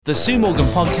The Sue Morgan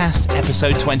Podcast,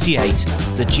 episode 28,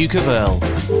 The Duke of Earl.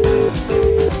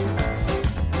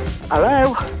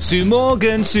 Hello? Sue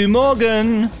Morgan, Sue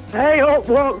Morgan. Hey, up,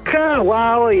 Walker,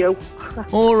 how are you?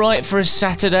 All right for a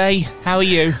Saturday. How are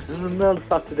you? No,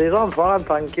 Saturdays, I'm fine,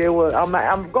 thank you.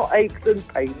 I've got aches and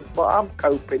pains, but I'm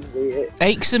coping with it.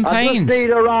 Aches and I pains? just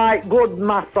need a right good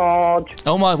massage.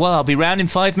 Oh my, well, I'll be round in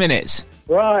 5 minutes.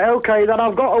 Right, okay, then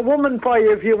I've got a woman for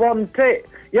you if you want it.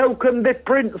 You can be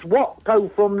Prince Watto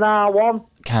from now on.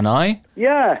 Can I?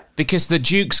 Yeah. Because the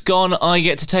Duke's gone, I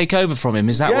get to take over from him,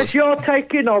 is that Yes, you're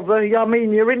taking over. I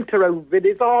mean, you're into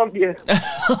Ovidies, aren't you?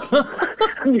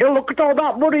 And you look at all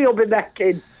that money you'll be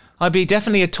necking. I'd be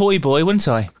definitely a toy boy, wouldn't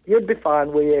I? You'd be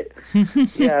fine with it.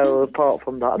 Yeah, well, apart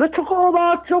from that. They took all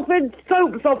our chuffing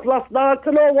soaps off last night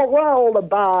to know what we're all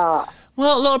about.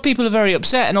 Well, a lot of people are very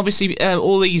upset, and obviously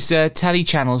all these telly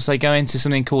channels, they go into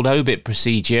something called obit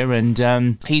procedure,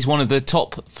 and he's one of the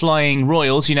top flying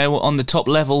royals, you know, on the top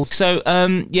level. So,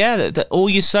 all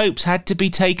your soaps had to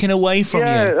be taken away from you.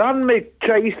 Yeah, and me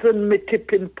Chase and me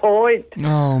Tipping Point.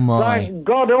 Oh, my. Thank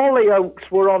God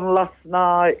Hollyoaks were on last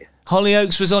night.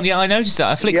 Hollyoaks was on, yeah, I noticed that.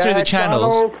 I flicked through the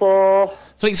channels. Channel 4.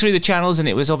 Flicked through the channels, and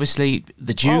it was obviously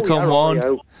the Duke on 1,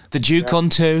 Hollyoaks. the Duke on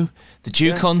 2, the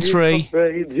Duke on 3.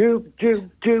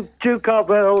 Duke of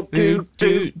Earl, Duke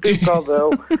of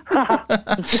Earl.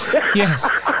 Yes.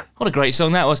 What a great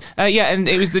song that was. And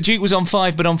it was the Duke was on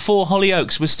 5, but on 4,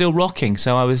 Hollyoaks was still rocking.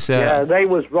 So I was... Yeah, they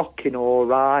was rocking all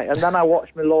right. And then I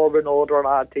watched my Law and Order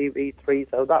on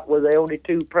RTV3, so that were the only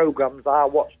 2 programmes I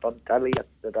watched on telly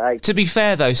yesterday. To be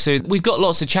fair, though, Sue, we've got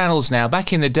lots of channels now.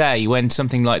 Back in the day, when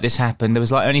something like this happened, there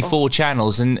was like only 4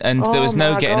 channels, and there was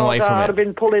no getting away from I'd it. have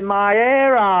been pulling my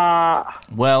hair out.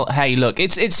 Well, hey, look,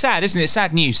 it's sad, isn't it?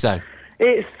 Sad news, though.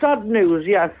 It's sad news,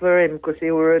 yeah, for him, because he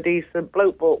were a decent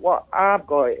bloke, but what I've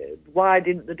got, why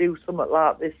didn't they do something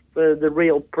like this for the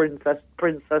real Princess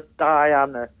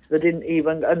Diana? They didn't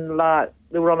even, and like,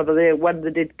 they were on over there, when they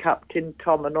did Captain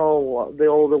Tom and all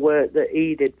the work that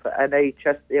he did for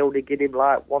NHS, they only gave him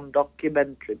like 1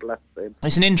 documentary, bless him.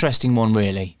 It's an interesting one,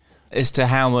 really, as to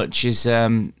how much is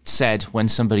said when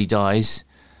somebody dies.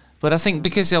 But I think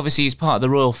because obviously he's part of the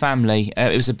royal family,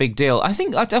 it was a big deal. I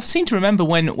think I seem to remember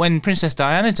when Princess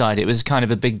Diana died, it was kind of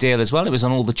a big deal as well. It was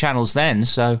on all the channels then,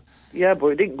 so... Yeah, but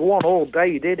it didn't go on all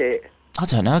day, did it? I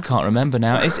don't know, I can't remember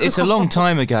now. It's a long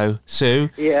time ago, Sue.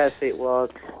 Yes, it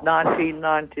was.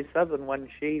 1997 when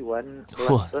she went,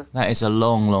 bless her. That is a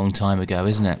long, long time ago,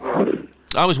 isn't it?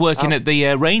 I was working at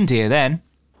the Reindeer then.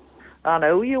 I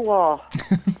know you are.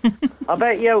 I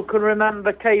bet you can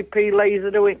remember KP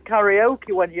Laser doing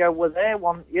karaoke when you were there,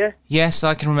 weren't you? Yes,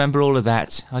 I can remember all of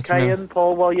that. Kay and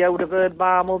Paul, well, you would have heard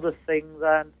my mother sing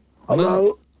then.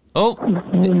 Hello. Oh,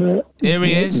 here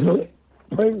he is.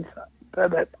 Prince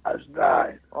Philip has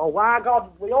died. Oh, my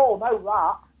God, we all know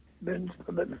that. Prince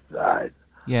Philip died,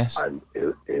 Yes. and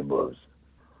he was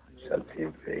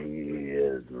 73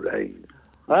 years of age.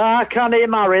 Can he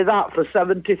marry that for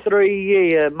 73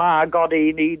 years? My God,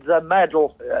 he needs a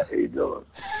medal. Yeah, he does.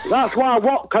 That's why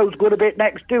Watco's going to be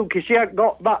next to, because she ain't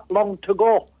got that long to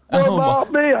go. What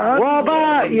about me? What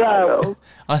about you?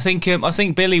 I think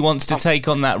Billy wants to take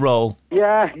on that role.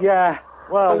 Yeah.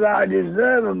 Well, I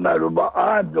deserve a medal, but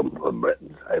I've done for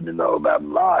Britain, saving all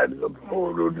them lives of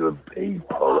 400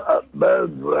 people at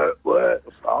Burnsworth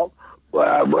Workshop, where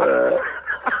I work,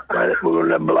 when it was going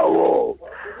to blow up.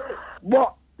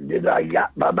 What did I get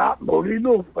by that money?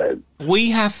 Nothing. We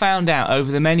have found out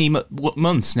over the many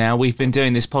months now we've been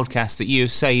doing this podcast that you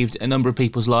have saved a number of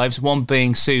people's lives, one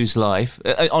being Sue's life,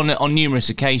 on numerous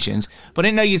occasions. But I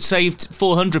didn't know you'd saved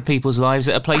 400 people's lives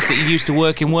at a place that you used to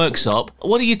work in Worksop.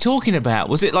 What are you talking about?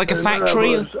 Was it like a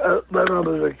factory? When I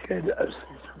was a kid at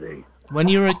 16. When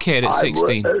you were a kid at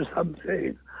 16? I worked at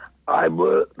 17. I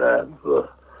worked there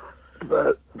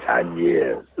for 10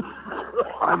 years.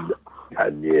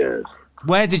 10 years.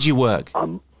 Where did you work?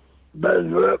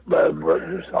 Burnsworth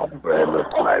software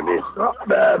time. It's not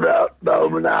there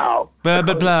now. Blah,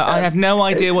 blah, blah. I have no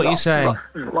idea what you're saying.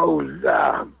 Closed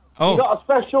down. Oh, got a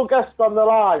special guest on the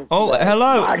line. oh,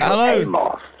 hello.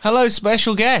 Amos. Hello,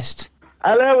 special guest.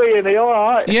 Hello, Ian, are you all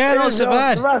right? Yeah, not so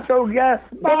bad. Special guest,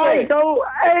 Michael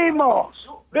Amos.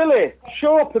 Billy,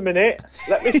 show up a minute.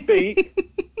 Let me speak.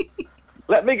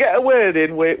 Let me get a word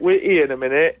in with Ian a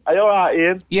minute. Are you all right,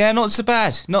 Ian? Yeah, not so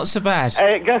bad. Not so bad.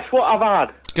 Guess what I've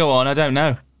had? Go on, I don't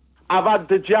know. I've had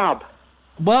the jab.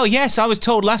 Well, yes, I was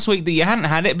told last week that you hadn't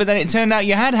had it, but then it turned out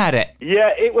you had it.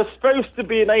 Yeah, it was supposed to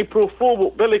be an April Fool,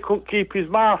 but Billy couldn't keep his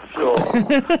mouth shut.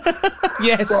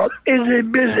 Yes. But is he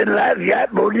busy? Let's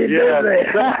get money, busy.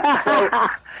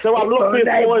 So I'm looking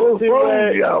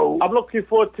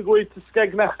forward to going to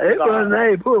Skegness. It was an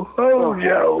April Fool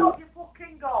joke.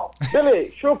 Billy,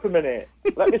 shut up a minute.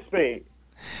 Let me speak.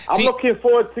 I'm looking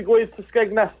forward to going to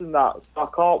Skegness and that, so I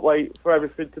can't wait for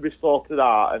everything to be sorted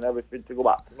out and everything to go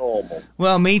back to normal.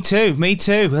 Well, me too.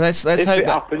 Let's if hope it that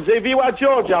happens. Have you had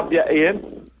your jab yet,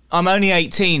 Ian? I'm only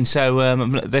 18, so All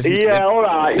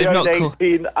right. they've You're not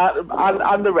 18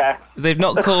 and the rest. They've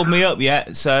not called me up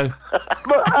yet, so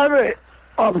But Eric,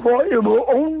 I thought you were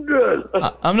 100.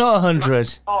 I'm not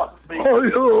 100. Oh,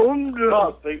 you're 100.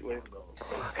 Can't speak with him.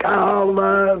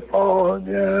 California.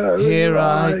 Here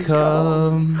I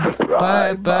come,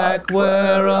 back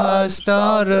where I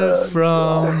started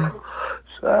from.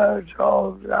 Search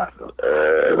of that,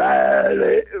 let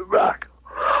it rock.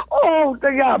 All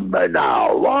together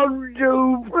now, 1,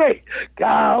 2, 3.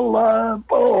 California,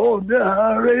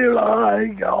 here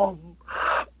I come,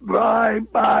 right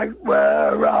back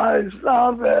where I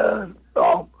started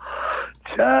from.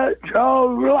 Church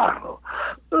of Rattle,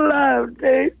 let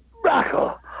it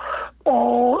rattle.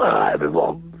 All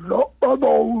everyone's up and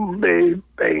only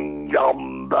thing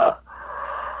on the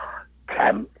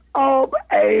 10th of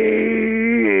April.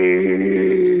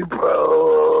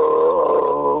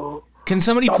 Can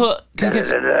somebody put? Shut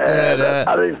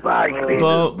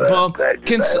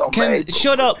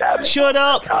up! Shut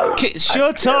up!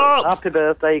 Shut up! Happy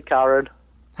birthday, Karen.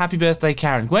 Happy birthday,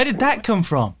 Karen. Where did that come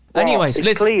from? Anyways, it's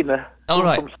listen. Cleaner. All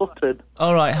right. From Sutton.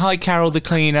 All right. Hi, Carol the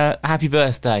cleaner. Happy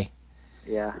birthday.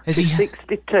 Yeah. Is he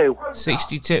 62?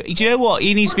 62. Do you know what?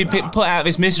 He needs to be put out of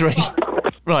his misery.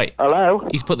 Right. Hello?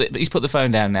 He's put the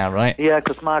phone down now, right? Yeah,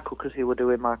 because he were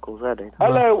doing Michael's heading.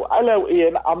 Hello,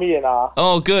 Ian. I'm Ian R.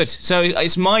 Oh, good. So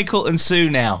it's Michael and Sue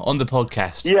now on the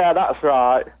podcast. Yeah, that's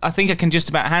right. I think I can just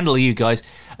about handle you guys.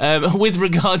 With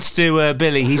regards to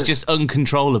Billy, he's just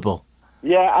uncontrollable.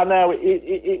 Yeah, I know.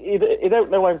 He don't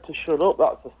know when to shut up.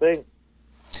 That's the thing.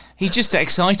 He's just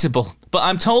excitable. But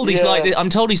I'm told he's like this. I'm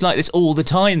told he's like this all the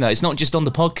time, though. It's not just on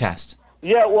the podcast.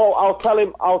 Yeah, well, I'll tell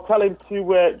him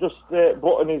to just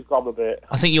button his gob a bit.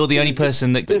 I think you're the only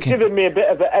person that It's can. giving me a bit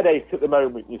of a headache at the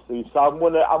moment, you see. So I'm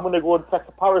gonna go and take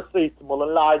a paracetamol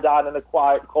and lie down in a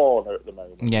quiet corner at the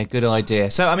moment. Yeah, good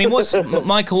idea. So, I mean,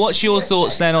 Michael? What's your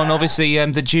thoughts then on obviously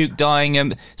the Duke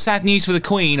dying? Sad news for the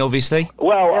Queen, obviously.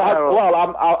 Well,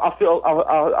 I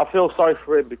feel sorry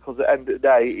for him because at the end of the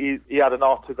day he had an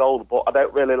heart of gold, but I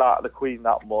don't really like the Queen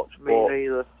that much. Me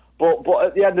neither. But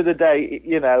at the end of the day,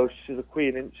 you know, she's a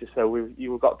queen, isn't she? So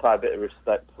you've got to have a bit of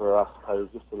respect for her, I suppose,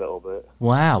 just a little bit.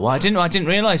 Wow, well, I didn't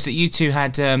realise that you two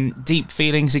had deep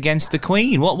feelings against the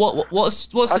Queen. What's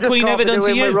the Queen ever done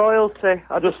to you? Royalty.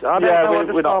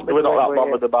 We're not that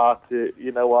bothered about it.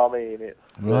 You know what I mean? It's,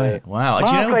 right. Wow.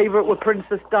 My favourite were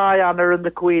Princess Diana and the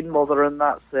Queen Mother, and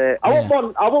that's it. I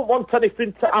wouldn't want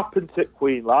anything to happen to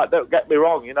Queen. Like, don't get me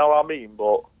wrong. You know what I mean?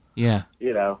 But yeah,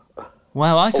 you know.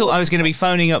 Wow, I thought I was going to be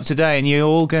phoning up today and you're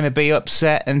all going to be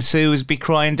upset and Sue was be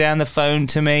crying down the phone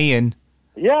to me and...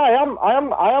 Yeah, I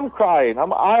am crying.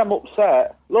 I am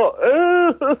upset. Look.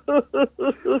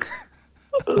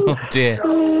 Oh, dear.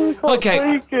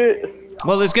 Okay.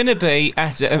 Well, there's going to be,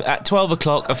 at 12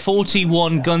 o'clock, a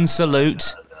 41 gun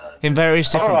salute in various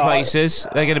different places.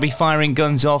 They're going to be firing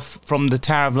guns off from the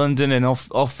Tower of London and off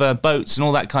boats and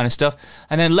all that kind of stuff.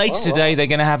 And then later today, they're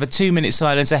going to have a 2-minute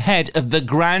silence ahead of the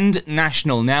Grand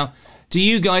National. Now, do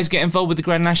you guys get involved with the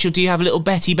Grand National? Do you have a little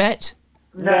Betty bet?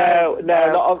 No,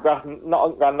 not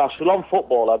on Grand National. On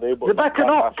football, I do. But they better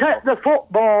not take the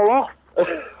football off.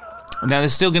 Now,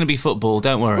 there's still going to be football,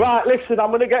 don't worry. Right, listen, I'm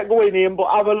going to get going, Ian,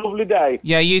 but have a lovely day.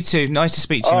 Yeah, you too. Nice to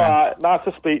speak to you, man. All right, nice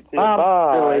to speak to you. I'm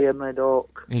Bye. still here, my dog.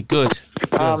 Yeah, good.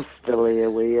 I'm still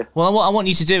here with you. Well, what I want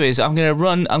you to do is I'm going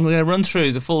to run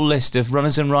through the full list of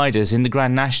runners and riders in the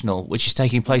Grand National, which is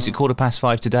taking place at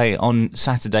 5:15 today on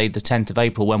Saturday, the 10th of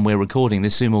April, when we're recording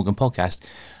this Sue Morgan podcast.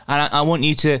 And I want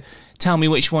you to tell me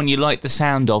which one you like the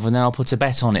sound of, and then I'll put a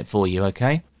bet on it for you,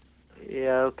 okay?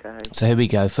 Yeah, okay. So here we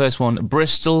go. First one,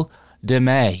 Bristol de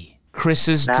May.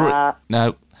 Chris's Dream.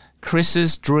 No,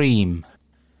 Chris's Dream.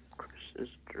 Chris's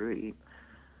Dream.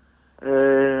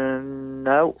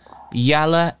 No.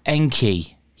 Yalla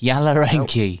Enki.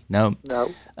 No.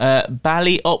 No.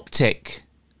 Bally Optic.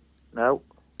 No.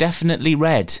 Definitely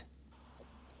Red.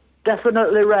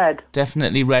 Definitely Red.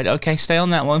 Definitely Red. Okay, stay on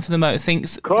that one for the moment.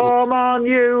 Come on,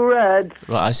 you Red.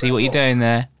 Right, I see what you're doing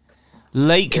there.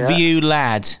 Lakeview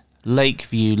Lad.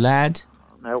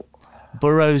 No.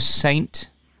 Burrows Saint.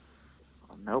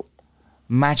 No.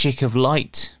 Magic of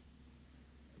Light.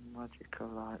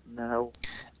 No.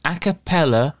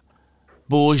 Acapella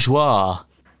Bourgeois.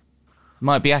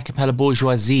 Might be Acapella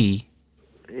Bourgeoisie.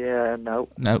 Yeah, no.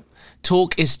 No.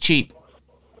 Talk is Cheap.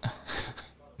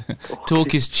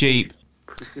 Talk is cheap.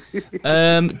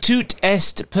 Tout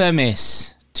est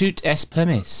permis. Tout est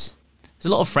permis. There's a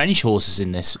lot of French horses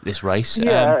in this race.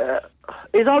 Yeah.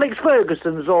 Is Alex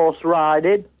Ferguson's horse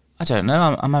riding? I don't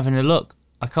know. I'm having a look.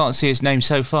 I can't see his name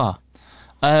so far.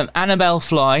 Annabelle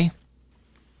Fly.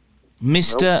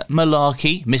 Mr.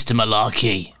 Malarkey. Mr.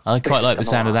 Malarkey. I quite like the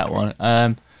sound of that one.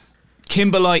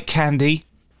 Kimberlite Candy.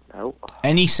 No.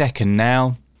 Any second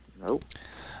now. No.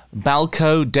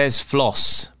 Balco des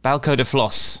Floss. Balco de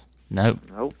Floss. No.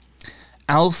 No.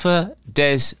 Alpha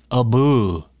des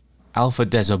Abu. Alpha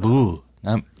des Abu.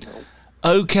 No.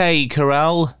 OK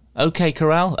Corral. OK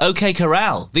Corral. OK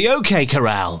Corral. The OK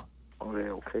Corral.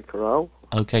 Okay, Corral.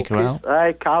 OK Corral.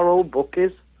 Hey, Carol,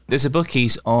 Bookies. There's a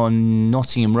Bookies on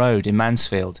Nottingham Road in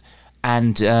Mansfield,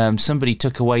 and somebody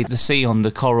took away the C on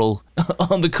the coral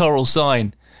on the coral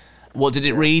sign. What did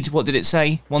it read? What did it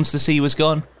say? Once the C was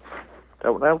gone.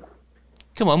 Don't know.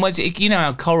 Come on, what's it? You know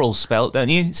how coral's spelt, don't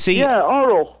you? C. Yeah,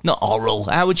 oral. Not oral.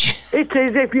 How would you? It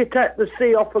is if you take the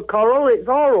C off a coral, it's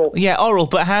oral. Yeah, oral.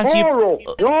 But how do you?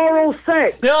 Oral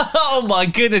sex. Oh my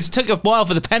goodness! It took a while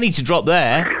for the penny to drop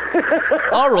there.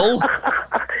 Oral.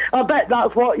 I bet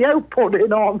that's what you put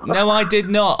in on. No, I did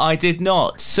not. I did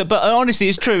not. So, but honestly,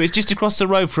 it's true. It's just across the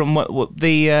road from what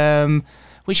the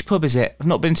which pub is it? I've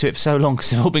not been to it for so long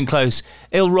because they've all been close.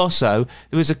 Il Rosso.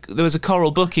 There was a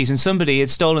Coral Bookies, and somebody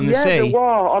had stolen the C. Yeah, there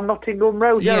was on Nottingham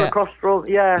Road. Yeah, across from.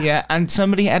 Yeah. Yeah, and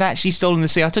somebody had actually stolen the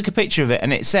C. I took a picture of it,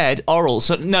 and it said oral.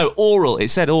 So no, oral. It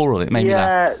said oral. It made me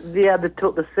laugh. Yeah, they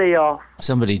took the C off.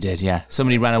 Somebody did. Yeah,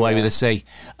 somebody ran away with a C.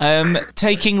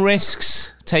 Taking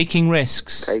risks. Taking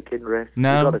risks. Taking risks.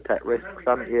 No. You've got to take risks,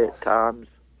 haven't you, at times?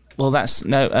 Well, that's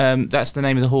the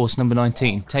name of the horse, number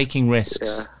 19. Taking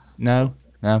risks. Yeah.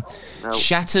 No.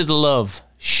 Shattered love.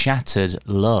 Shattered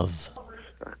love.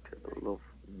 Shattered love.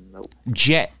 No.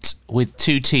 Jet with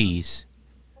 2 T's.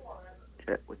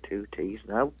 Jet with 2 T's.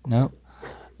 No. No.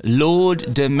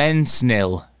 Lord de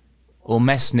Mesnil. Or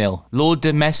Mesnil. Lord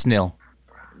de Mesnil.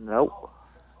 No.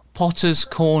 Potter's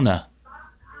Corner.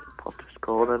 Potter's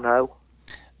Corner. No.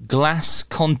 Glass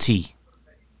Conti.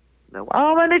 No.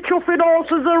 How many chuffing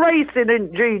horses are racing in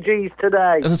GG's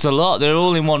today? That's a lot. They're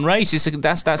all in one race.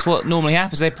 That's what normally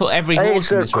happens. They put every horse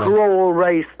in this race. It's a cruel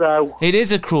race, though. It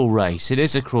is a cruel race. It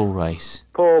is a cruel race.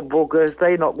 Poor buggers.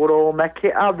 They not going to all make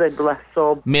it, have they? Bless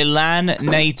them. Milan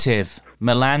Native.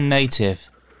 Milan Native.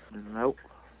 No.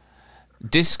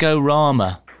 Disco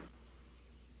Rama.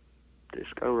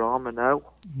 Disco Rama. No.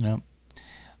 No.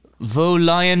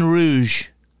 Volion Rouge.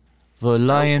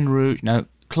 Volion Rouge. No.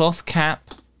 Cloth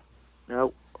Cap.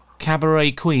 No.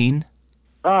 Cabaret Queen.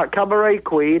 Cabaret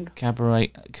Queen.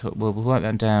 Cabaret. We'll write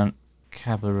that down.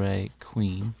 Cabaret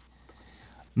Queen.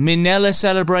 Minella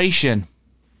Celebration.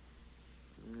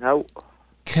 No.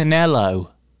 Canelo.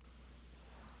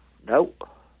 No.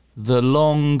 The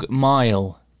Long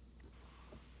Mile.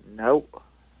 No.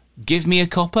 Give Me a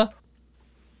Copper.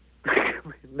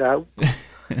 No.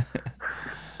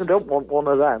 I don't want one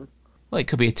of them. Well, it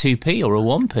could be a 2p or a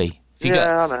 1p. I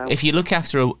know. If you look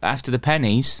after the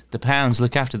pennies, the pounds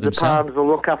look after themselves. The pounds will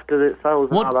look after themselves.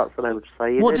 That's what I would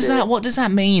say. What does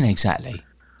that mean exactly?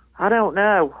 I don't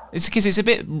know. It's because it's a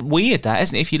bit weird, that,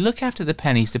 isn't it? If you look after the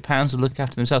pennies, the pounds will look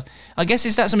after themselves. I guess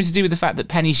is that something to do with the fact that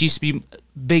pennies used to be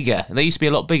bigger? They used to be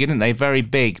a lot bigger, didn't they? Very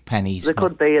big pennies. They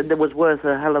could be, and they was worth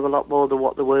a hell of a lot more than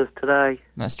what they're worth today.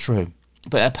 That's true.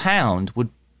 But a pound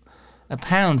would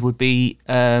be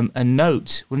a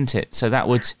note, wouldn't it? So that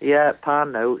would... Yeah,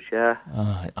 pound notes, yeah.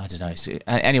 Oh, I don't know.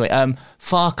 Anyway,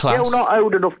 far class... You're not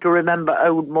old enough to remember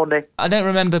old money. I don't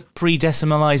remember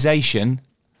pre-decimalisation.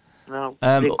 No,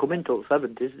 it didn't come into the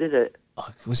 70s, did it?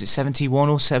 Was it 71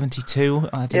 or 72?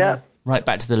 I don't know. Right,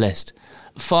 back to the list.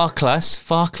 Farclas.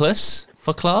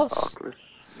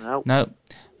 No. No.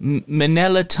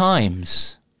 Manila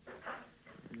Times.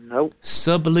 No.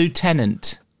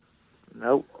 Sub-Lieutenant.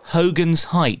 No. Hogan's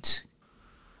Height.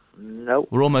 No.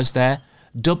 We're almost there.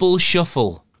 Double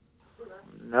Shuffle.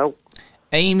 No.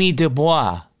 Amy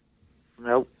Dubois.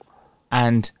 No.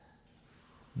 And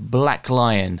Black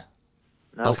Lion.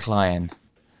 No. Black Lion.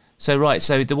 So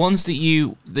the ones that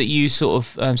you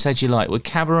sort of said you like were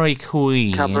Cabaret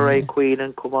Queen. Cabaret Queen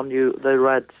and Come On You, the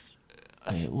Reds.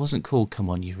 It wasn't called Come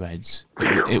On You Reds.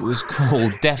 It was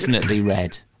called Definitely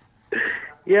Red.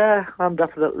 Yeah, I'm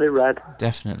definitely red.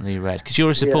 Definitely red. Because you're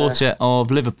a supporter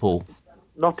of Liverpool.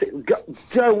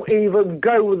 Don't even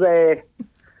go there.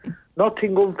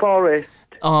 Nottingham Forest.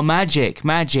 Oh, magic.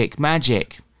 Yeah.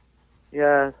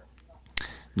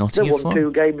 Nottingham They won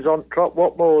 2 games on trot.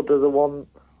 What more do they want?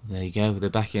 There you go.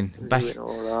 They're back in. Doing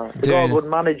all right. They've got a good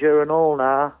manager and all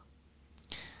now.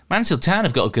 Mansfield Town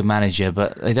have got a good manager,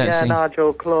 but they don't seem.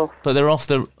 Nigel Clough. But they're off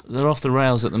the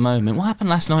rails at the moment. What happened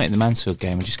last night in the Mansfield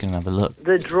game? I'm just going to have a look.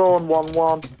 They're drawn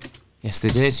 1-1. Yes, they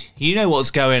did. You know what's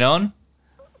going on.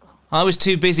 I was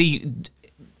too busy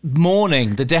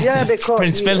mourning the death of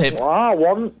Prince Philip. Well, I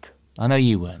wasn't. I know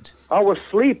you weren't. I was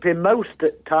sleeping most of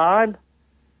the time.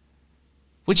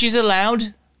 Which is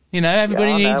allowed. You know,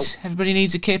 everybody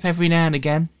needs a kip every now and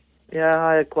again. Yeah,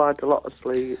 I had quite a lot of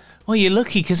sleep. Well, you're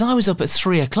lucky, because I was up at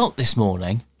 3 o'clock this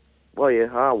morning. Well,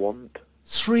 yeah, I wasn't.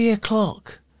 3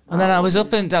 o'clock. And then I was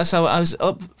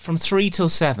up from 3 till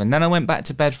 7. Then I went back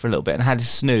to bed for a little bit and had a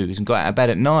snooze and got out of bed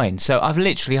at 9. So I've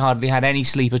literally hardly had any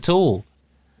sleep at all.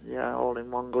 Yeah, all in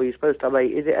one go. You're supposed to have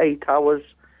 8 hours?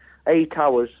 8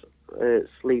 hours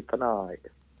sleep a night.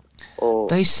 Or,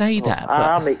 they say that, but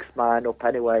I mix mine up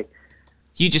anyway.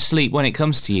 You just sleep when it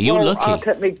comes to you. You're lucky. I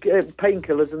take me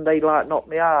painkillers and they knock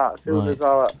me out as soon as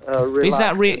I relax.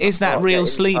 Is that real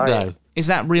sleep though? Is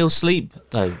that real sleep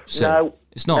though? So no,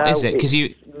 it's not, is it? Because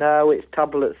you. No, it's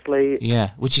tablet sleep.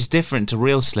 Yeah, which is different to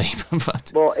real sleep.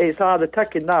 Well, it's either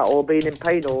taking that or being in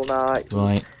pain all night.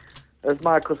 Right. As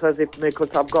Michael says, because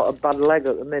I've got a bad leg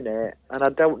at the minute, and I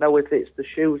don't know if it's the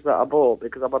shoes that I bought,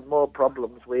 because I've had more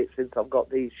problems with it since I've got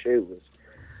these shoes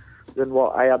than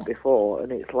what I had before,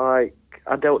 and it's like,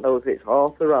 I don't know if it's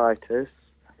arthritis,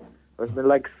 or my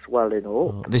leg's swelling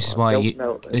up. This is why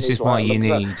you. This is why you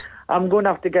need. I'm going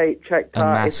to have to get it checked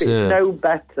out. If it's no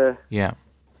better. Yeah.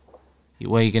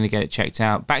 Where are you going to get it checked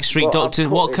out? Backstreet Doctors.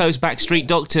 What goes Backstreet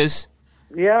Doctors?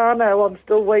 Yeah, I know. I'm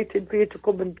still waiting for you to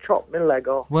come and chop my leg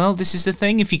off. Well, this is the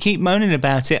thing. If you keep moaning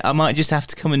about it, I might just have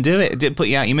to come and do it. It'll put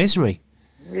you out of your misery.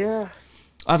 Yeah.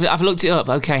 I've looked it up.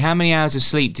 Okay, how many hours of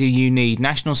sleep do you need?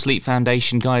 National Sleep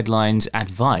Foundation guidelines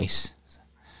advice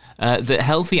that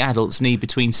healthy adults need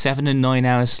between 7 and 9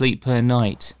 hours sleep per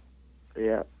night.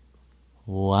 Yeah.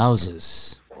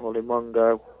 Wowzers. All in one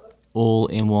go. All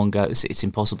in one go. It's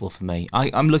impossible for me.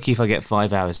 I'm lucky if I get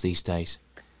 5 hours these days.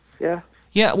 Yeah.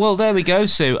 Yeah, well, there we go,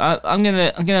 Sue. I'm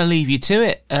gonna leave you to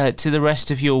it, to the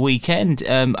rest of your weekend.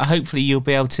 Hopefully you'll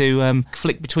be able to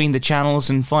flick between the channels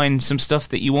and find some stuff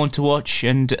that you want to watch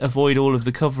and avoid all of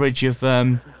the coverage of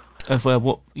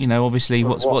what, you know, obviously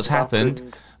what's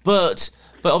happened. But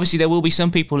obviously there will be some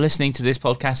people listening to this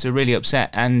podcast who are really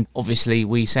upset, and obviously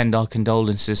we send our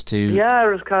condolences to.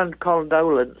 Yeah, it's kind of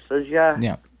condolences. Yeah.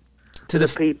 Yeah. To the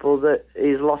people that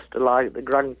he's lost, like the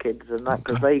grandkids and that,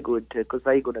 because they're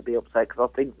going to be upset, because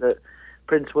I think that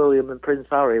Prince William and Prince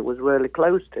Harry was really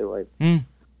close to him.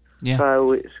 Yeah.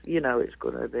 So it's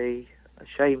going to be a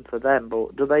shame for them,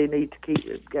 but do they need to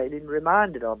keep getting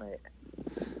reminded on it?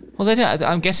 Well, they don't.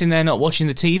 I'm guessing they're not watching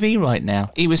the TV right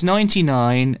now. He was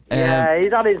 99. Yeah,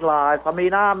 he's had his life. I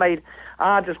mean,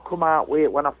 I just come out with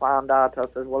it when I found out. I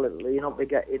said, well, he'll not be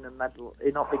getting a medal.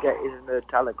 He'll not be getting a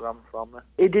telegram from her.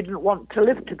 He didn't want to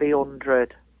live to be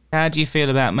 100. How do you feel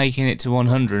about making it to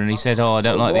 100? And he said, I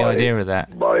don't like the idea of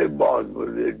that. My man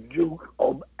was the Duke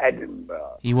of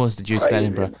Edinburgh. He was the Duke of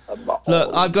Edinburgh.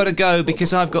 Look, I've got to go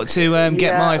because I've got to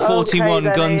get my 41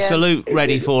 gun salute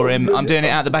ready for him. I'm doing it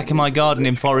out the back of my garden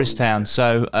in Forest Town,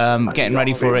 so getting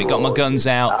ready for it. Got my guns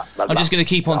out. I'm just going to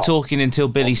keep on talking until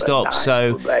Billy stops.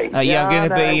 So I'm going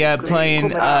to be playing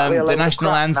the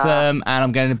national anthem, and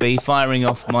I'm going to be firing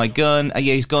off my gun.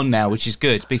 Yeah, he's gone now, which is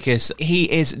good because he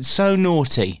is so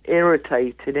naughty.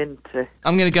 Irritating, isn't he?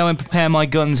 I'm going to go and prepare my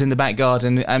guns in the back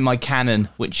garden and my cannon,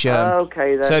 which.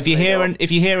 Okay then. So if you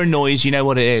hear a noise, you know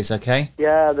what it is, okay?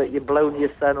 Yeah, that you've blown your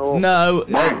son up.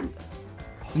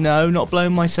 No, not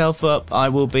blowing myself up. I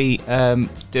will be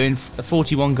doing a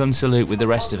 41 gun salute with the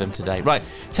rest of them today. Right,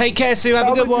 take care, Sue. Have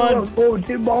a good one.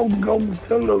 41 gun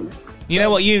salute. You know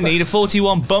what you need? A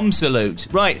 41 bum salute.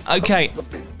 Right, okay.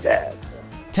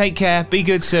 Take care. Be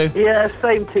good, Sue. Yeah,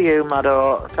 same to you, my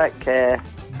daughter. Take care.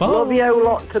 Bye. Love you a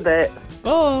lot to bit.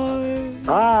 Bye.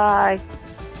 Bye.